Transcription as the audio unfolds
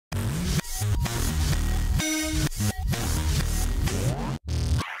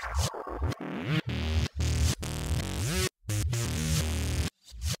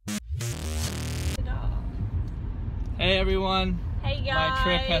everyone. Hey guys. My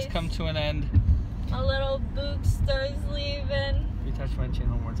trip has come to an end. A little boogster's leaving. You touched my chin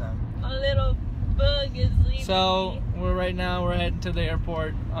one more time. A little bug is leaving. So we're heading to the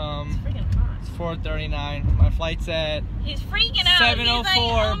airport. It's freaking hot. It's 4:39. My flight's at He's freaking out. 7:04. He's like,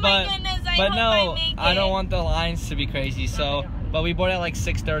 oh my goodness, but no, I don't it. want the lines to be crazy. So, but we board at like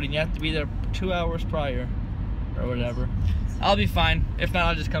 6:30. And you have to be there 2 hours prior, or whatever. I'll be fine. If not,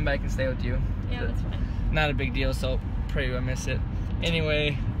 I'll just come back and stay with you. Yeah, that's fine. Not a big deal. So pray I miss it.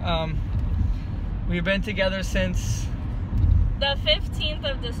 Anyway, we've been together since the 15th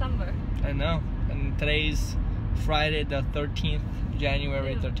of December. I know, and today's Friday, the 13th,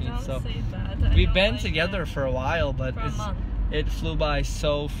 January 13th. Don't so say that. we've been together for a while, but for a month. It flew by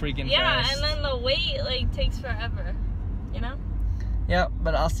so freaking fast. Yeah, and then the wait like takes forever. You know? Yeah,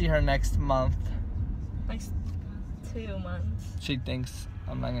 but I'll see her next month. Next 2 months. She thinks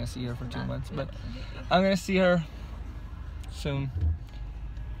I'm not gonna see her for 2 months, but I'm gonna see her soon.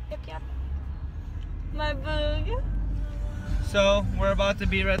 Yep. My boog. So we're about to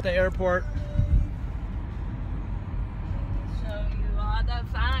be at the airport. Show you all the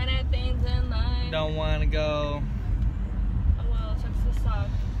finer things in life. Don't want to go. Oh well, check this out.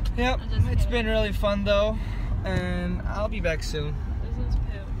 Yep, it's been really fun though, and I'll be back soon. This is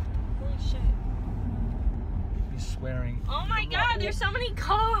poop. Holy shit. He's swearing. Oh my god, there's so many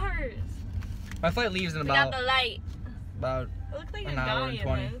cars. My flight leaves in We got the light. about It looks like an hour and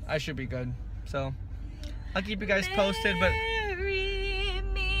 20. I should be good. So I'll keep you guys posted, but Marry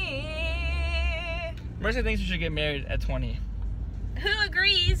me. Marissa thinks we should get married at 20. Who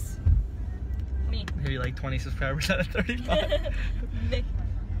agrees? Me. Maybe like 20 subscribers out of 35. Me.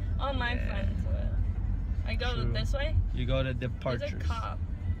 All my friends will. I go True. this way? You go to There's departures. a cop.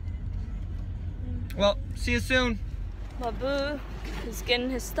 Well, see you soon. My boo is getting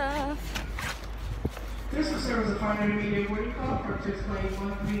his stuff. This will serve as a primary media boarding call for tips claim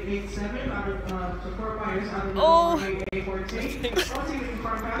 1387 out of support buyers out of the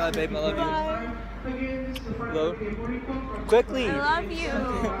Bye, babe. I love you. Again, this is the Hello? primary media boarding call for Quickly. I love you.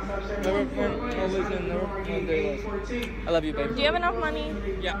 I love you, babe. Do you have enough money?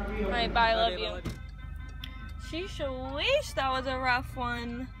 Yeah. Alright, bye. I love you. She should wish that was a rough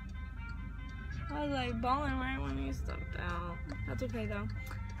one. I was like balling right when he stepped out. That's okay though.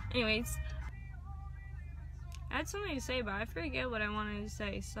 Anyways, I had something to say, but I forget what I wanted to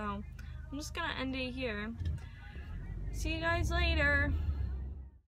say. So I'm just gonna end it here. See you guys later.